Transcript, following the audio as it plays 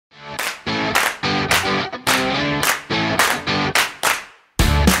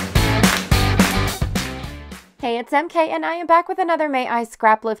Hey, it's MK and I am back with another May I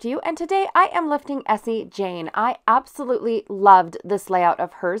Scraplift You, and today I am lifting Essie Jane. I absolutely loved this layout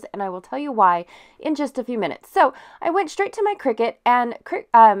of hers and I will tell you why in just a few minutes. So I went straight to my Cricut and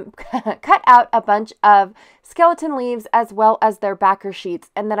cut out a bunch of skeleton leaves as well as their backer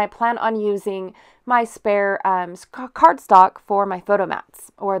sheets, and then I plan on using my spare cardstock for my photo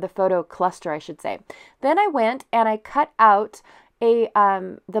mats, or the photo cluster I should say. Then I went and I cut out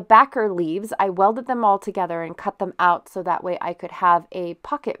the backer leaves. I welded them all together and cut them out so that way I could have a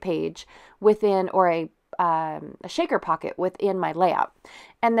pocket page within, or a shaker pocket within my layout.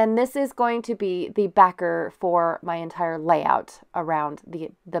 And then this is going to be the backer for my entire layout around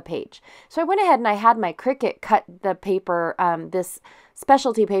the page. So I went ahead and I had my Cricut cut the paper, this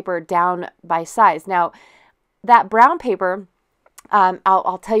specialty paper, down by size. Now that brown paper,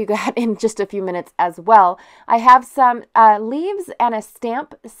 I'll tell you that in just a few minutes as well. I have some leaves and a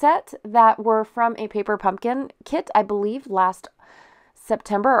stamp set that were from a paper pumpkin kit, I believe last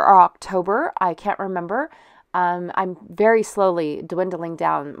September or October. I can't remember. I'm very slowly dwindling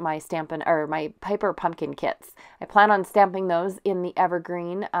down my my paper pumpkin kits. I plan on stamping those in the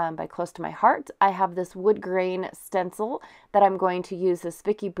evergreen by Close to My Heart. I have this wood grain stencil that I'm going to use this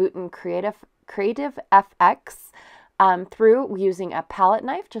Vicky Bouton Creative FX through using a palette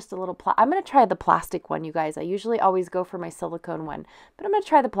knife, just a little, I'm going to try the plastic one, you guys. I usually always go for my silicone one, but I'm going to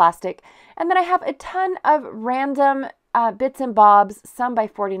try the plastic. And then I have a ton of random bits and bobs, some by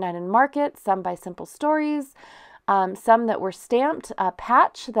 49 and Market, some by Simple Stories, some that were stamped, a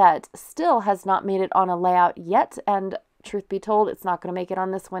patch that still has not made it on a layout yet, and truth be told, it's not going to make it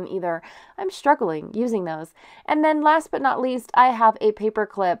on this one either. I'm struggling using those. And then last but not least, I have a paper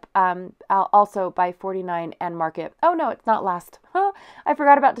clip, also by 49 and Market. Oh no, it's not last. Huh? I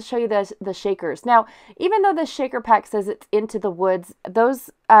forgot about to show you the shakers. Now, even though the shaker pack says it's Into the Woods, those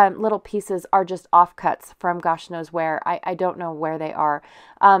little pieces are just offcuts from gosh knows where. I don't know where they are.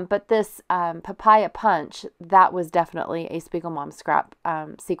 But this Papaya Punch, that was definitely a Spiegel Mom scrap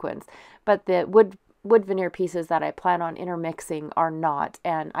sequence. But the wood veneer pieces that I plan on intermixing are not,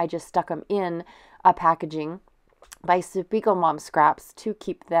 and I just stuck them in a packaging by Spiegel Mom scraps to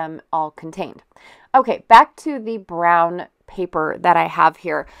keep them all contained. Okay, back to the brown paper that I have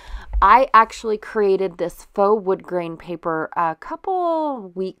here. I actually created this faux wood grain paper a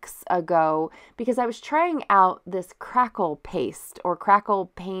couple weeks ago because I was trying out this crackle paste or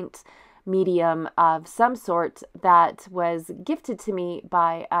crackle paint medium of some sort that was gifted to me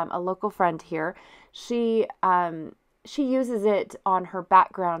by a local friend here. She uses it on her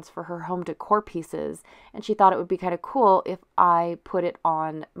backgrounds for her home decor pieces, and she thought it would be kind of cool if I put it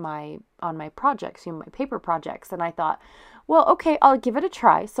on my projects, my paper projects. And I thought, well, okay, I'll give it a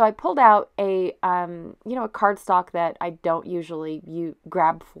try. So I pulled out a a cardstock that I don't usually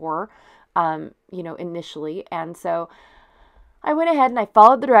grab for initially, and so I went ahead and I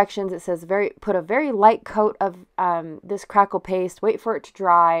followed the directions. It says put a very light coat of this crackle paste, wait for it to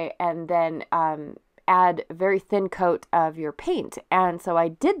dry, and then add a very thin coat of your paint. And so I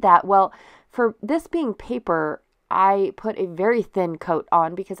did that. Well, for this being paper, I put a very thin coat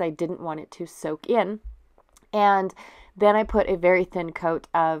on because I didn't want it to soak in. And then I put a very thin coat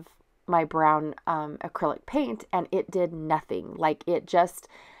of my brown acrylic paint, and it did nothing. Like, it just,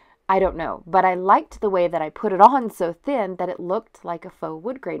 I don't know, but I liked the way that I put it on so thin that it looked like a faux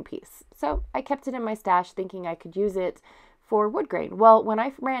wood grain piece. So I kept it in my stash thinking I could use it for wood grain. Well, when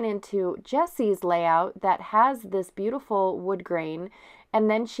I ran into Jessie's layout that has this beautiful wood grain, and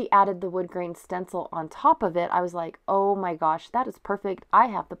then she added the wood grain stencil on top of it, I was like, oh my gosh, that is perfect. I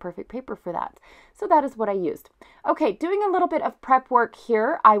have the perfect paper for that. So that is what I used. Okay, doing a little bit of prep work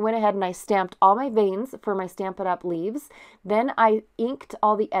here. I went ahead and I stamped all my veins for my Stamp It Up leaves. Then I inked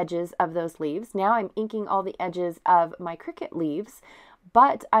all the edges of those leaves. Now I'm inking all the edges of my Cricut leaves.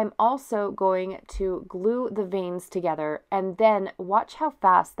 But I'm also going to glue the veins together, and then watch how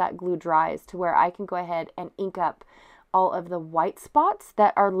fast that glue dries to where I can go ahead and ink up all of the white spots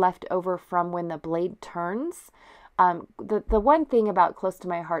that are left over from when the blade turns. The one thing about Close to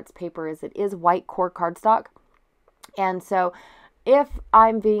My Heart's paper is it is white core cardstock. And so if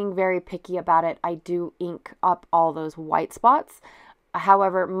I'm being very picky about it, I do ink up all those white spots.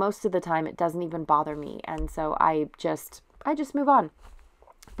 However, most of the time it doesn't even bother me. And so I just move on.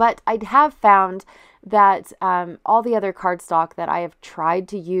 But I have found that all the other cardstock that I have tried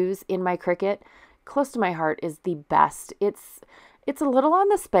to use in my Cricut, Close to My Heart is the best. It's a little on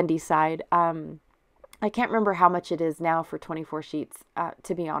the spendy side. I can't remember how much it is now for 24 sheets,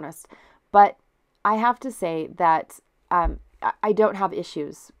 to be honest. But I have to say that I don't have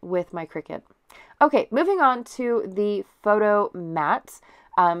issues with my Cricut. Okay, moving on to the photo mat.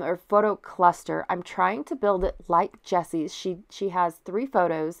 or photo cluster. I'm trying to build it like Jessie's. She has 3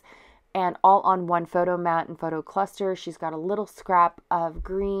 photos and all on one photo mat and photo cluster. She's got a little scrap of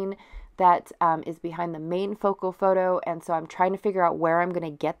green that is behind the main focal photo, and so I'm trying to figure out where I'm going to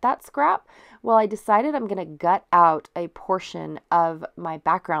get that scrap. Well, I decided I'm going to gut out a portion of my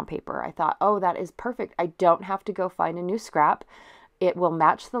background paper. I thought, oh, that is perfect. I don't have to go find a new scrap. It will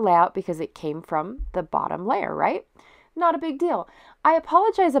match the layout because it came from the bottom layer, right? Not a big deal. I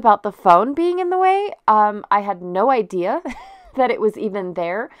apologize about the phone being in the way. I had no idea that it was even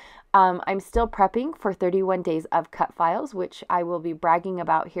there. I'm still prepping for 31 days of cut files, which I will be bragging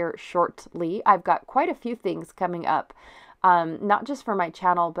about here shortly. I've got quite a few things coming up, not just for my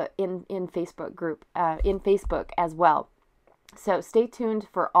channel, but in Facebook group, in Facebook as well. So stay tuned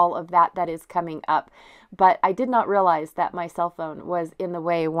for all of that is coming up. But I did not realize that my cell phone was in the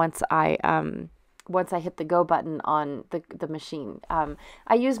way once I hit the go button on the machine.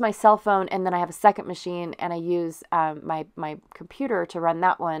 I use my cell phone, and then I have a second machine, and I use my computer to run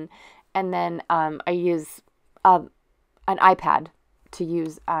that one, and then I use an iPad to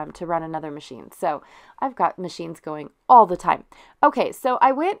use to run another machine. So I've got machines going all the time. Okay, so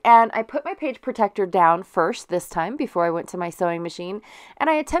I went and I put my page protector down first this time before I went to my sewing machine, and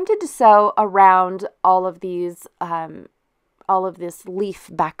I attempted to sew around all of this leaf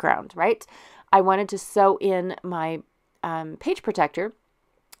background, right? I wanted to sew in my page protector.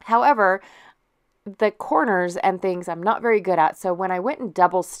 However, the corners and things I'm not very good at. So when I went and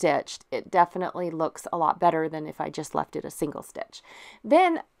double stitched, it definitely looks a lot better than if I just left it a single stitch.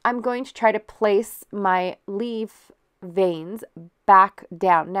 Then I'm going to try to place my leaf veins back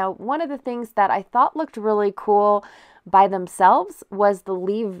down. Now, one of the things that I thought looked really cool by themselves was the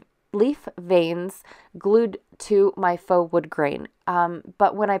leaf veins glued to my faux wood grain.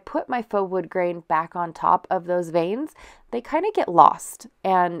 But when I put my faux wood grain back on top of those veins, they kind of get lost.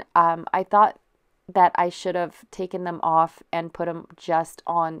 And I thought that I should have taken them off and put them just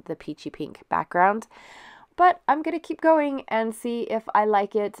on the peachy pink background. But I'm going to keep going and see if I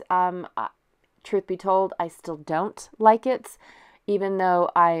like it. Truth be told, I still don't like it, even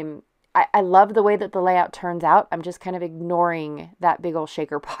though I love the way that the layout turns out. I'm just kind of ignoring that big old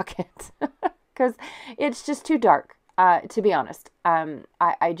shaker pocket because it's just too dark, to be honest. I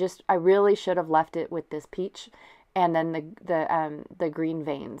really should have left it with this peach and then the green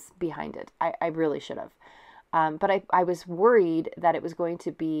veins behind it. I really should have. But I was worried that it was going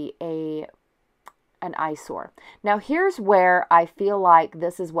to be an eyesore. Now here's where I feel like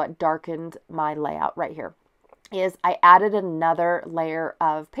this is what darkened my layout right here. Is I added another layer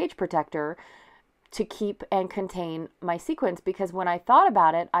of page protector to keep and contain my sequins, because when I thought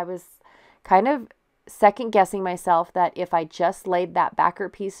about it, I was kind of second guessing myself that if I just laid that backer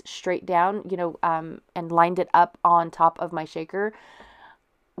piece straight down, and lined it up on top of my shaker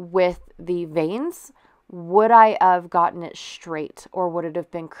with the veins, would I have gotten it straight or would it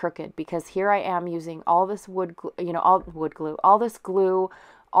have been crooked? Because here I am using all this wood glue, all this glue,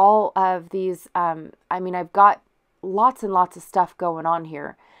 all of these, I've got lots and lots of stuff going on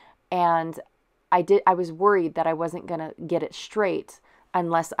here, and I was worried that I wasn't going to get it straight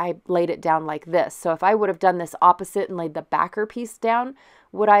unless I laid it down like this. So if I would have done this opposite and laid the backer piece down,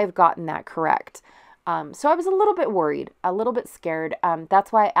 would I have gotten that correct? So I was a little bit worried, a little bit scared.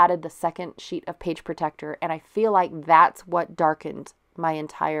 That's why I added the second sheet of page protector, and I feel like that's what darkened my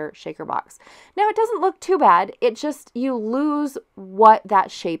entire shaker box. Now it doesn't look too bad. It just, you lose what that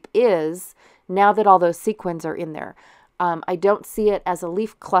shape is now that all those sequins are in there. I don't see it as a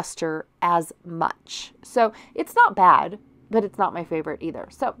leaf cluster as much. So it's not bad, but it's not my favorite either.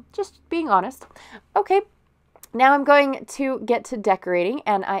 So just being honest. Okay, now I'm going to get to decorating,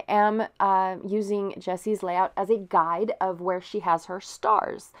 and I am using Jessie's layout as a guide of where she has her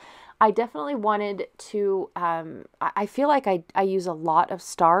stars. I definitely wanted to, I feel like I use a lot of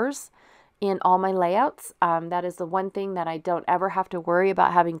stars in all my layouts. That is the one thing that I don't ever have to worry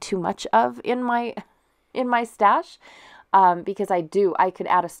about having too much of in my stash, because I could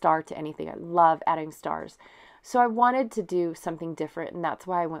add a star to anything. I love adding stars. So I wanted to do something different, and that's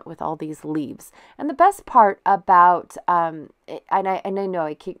why I went with all these leaves. And the best part about, and I know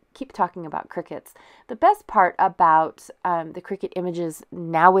I keep talking about crickets, the best part about the Cricut images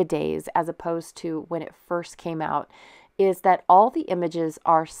nowadays, as opposed to when it first came out, is that all the images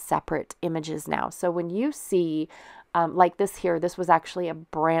are separate images now. So when you see, like this here, this was actually a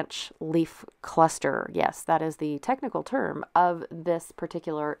branch leaf cluster. Yes, that is the technical term of this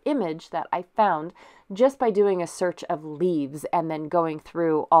particular image that I found just by doing a search of leaves and then going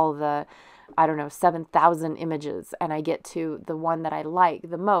through all the, 7,000 images. And I get to the one that I like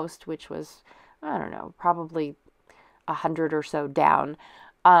the most, which was, probably 100 or so down,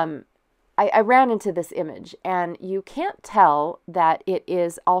 I ran into this image, and you can't tell that it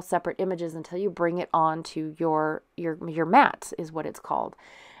is all separate images until you bring it onto your mat, is what it's called.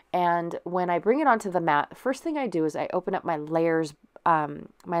 And when I bring it onto the mat, the first thing I do is I open up my layers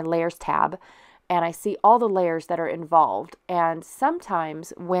tab, and I see all the layers that are involved. And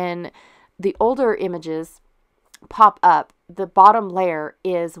sometimes when the older images pop up, the bottom layer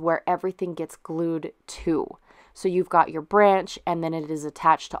is where everything gets glued to. So you've got your branch, and then it is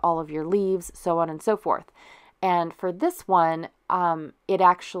attached to all of your leaves, so on and so forth. And for this one, it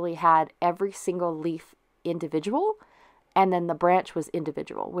actually had every single leaf individual, and then the branch was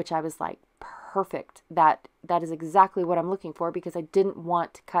individual, which I was like, perfect. That is exactly what I'm looking for, because I didn't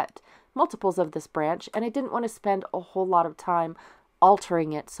want to cut multiples of this branch, and I didn't want to spend a whole lot of time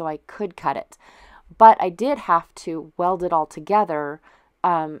altering it so I could cut it. But I did have to weld it all together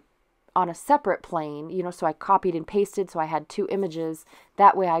on a separate plane, so I copied and pasted, so I had two images.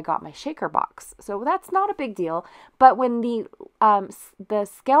 That way I got my shaker box. So that's not a big deal. But when the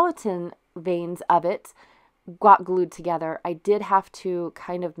skeleton veins of it got glued together, I did have to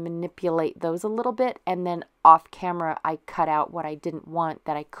kind of manipulate those a little bit, and then off camera I cut out what I didn't want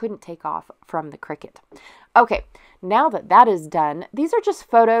that I couldn't take off from the Cricut. Okay, now that that is done, these are just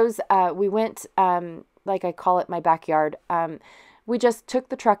photos. We went, like I call it, my backyard. We just took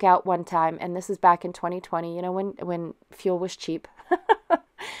the truck out one time, and this is back in 2020, when fuel was cheap.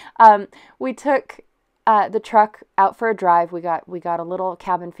 We took the truck out for a drive. We got a little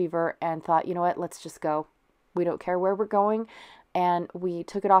cabin fever and thought, you know what, let's just go. We don't care where we're going. And we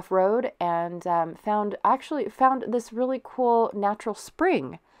took it off road and found this really cool natural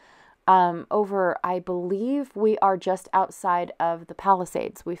spring over, I believe we are just outside of the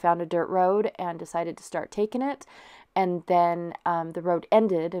Palisades. We found a dirt road and decided to start taking it. And then the road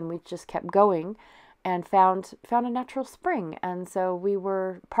ended, and we just kept going and found a natural spring. And so we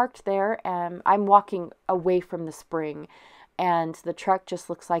were parked there, and I'm walking away from the spring, and the truck just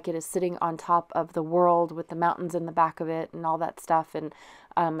looks like it is sitting on top of the world with the mountains in the back of it and all that stuff. And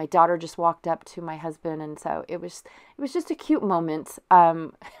my daughter just walked up to my husband, and so it was just a cute moment.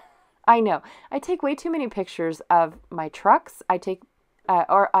 I know I take way too many pictures of my trucks.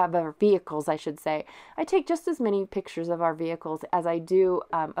 Or of our vehicles, I should say. I take just as many pictures of our vehicles as I do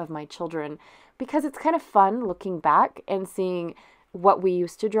of my children, because it's kind of fun looking back and seeing what we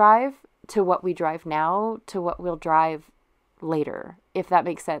used to drive to what we drive now to what we'll drive later, if that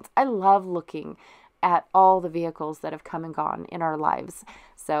makes sense. I love looking at all the vehicles that have come and gone in our lives.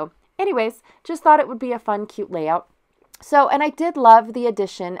 So anyways, just thought it would be a fun, cute layout. So, and I did love the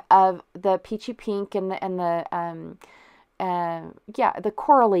addition of the peachy pink and the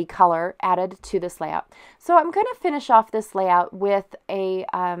corally color added to this layout. So I'm going to finish off this layout with a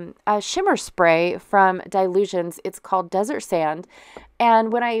shimmer spray from Dilutions. It's called Desert Sand.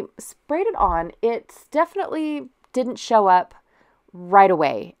 And when I sprayed it on, it definitely didn't show up right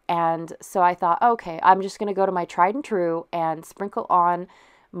away. And so I thought, okay, I'm just going to go to my tried and true and sprinkle on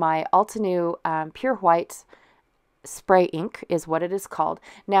my Altenew Pure White spray ink, is what it is called.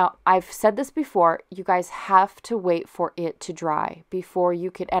 Now, I've said this before, you guys have to wait for it to dry before you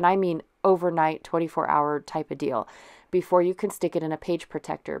can, and I mean overnight, 24-hour type of deal, before you can stick it in a page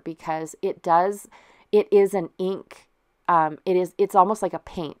protector, because it is an ink. It's almost like a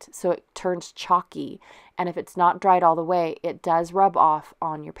paint, so it turns chalky, and if it's not dried all the way, it does rub off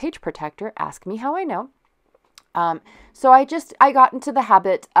on your page protector. Ask me how I know. So I got into the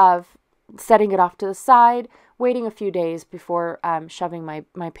habit of setting it off to the side, waiting a few days before shoving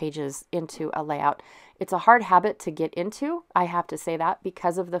my pages into a layout. It's a hard habit to get into, I have to say that,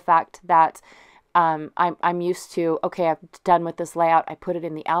 because of the fact that I'm used to, okay, I'm done with this layout, I put it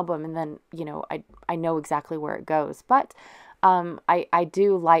in the album, and then, I know exactly where it goes. But I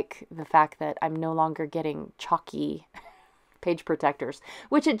do like the fact that I'm no longer getting chalky page protectors,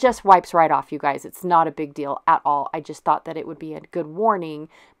 which it just wipes right off, you guys. It's not a big deal at all. I just thought that it would be a good warning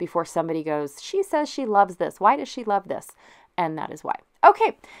before somebody goes, she says she loves this. Why does she love this? And that is why.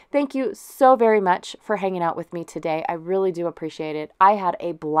 Okay, thank you so very much for hanging out with me today. I really do appreciate it. I had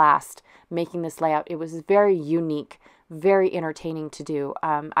a blast making this layout. It was very unique, very entertaining to do.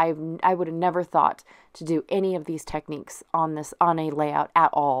 I would have never thought to do any of these techniques on a layout at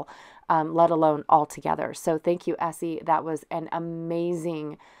all, let alone all together. So thank you, Essie. That was an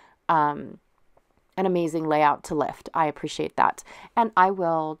amazing layout to lift. I appreciate that. And I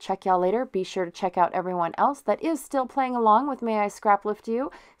will check y'all later. Be sure to check out everyone else that is still playing along with May I Scraplift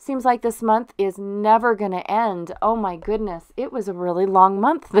You. Seems like this month is never going to end. Oh my goodness. It was a really long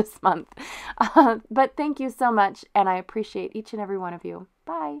month this month. But thank you so much, and I appreciate each and every one of you.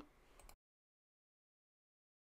 Bye.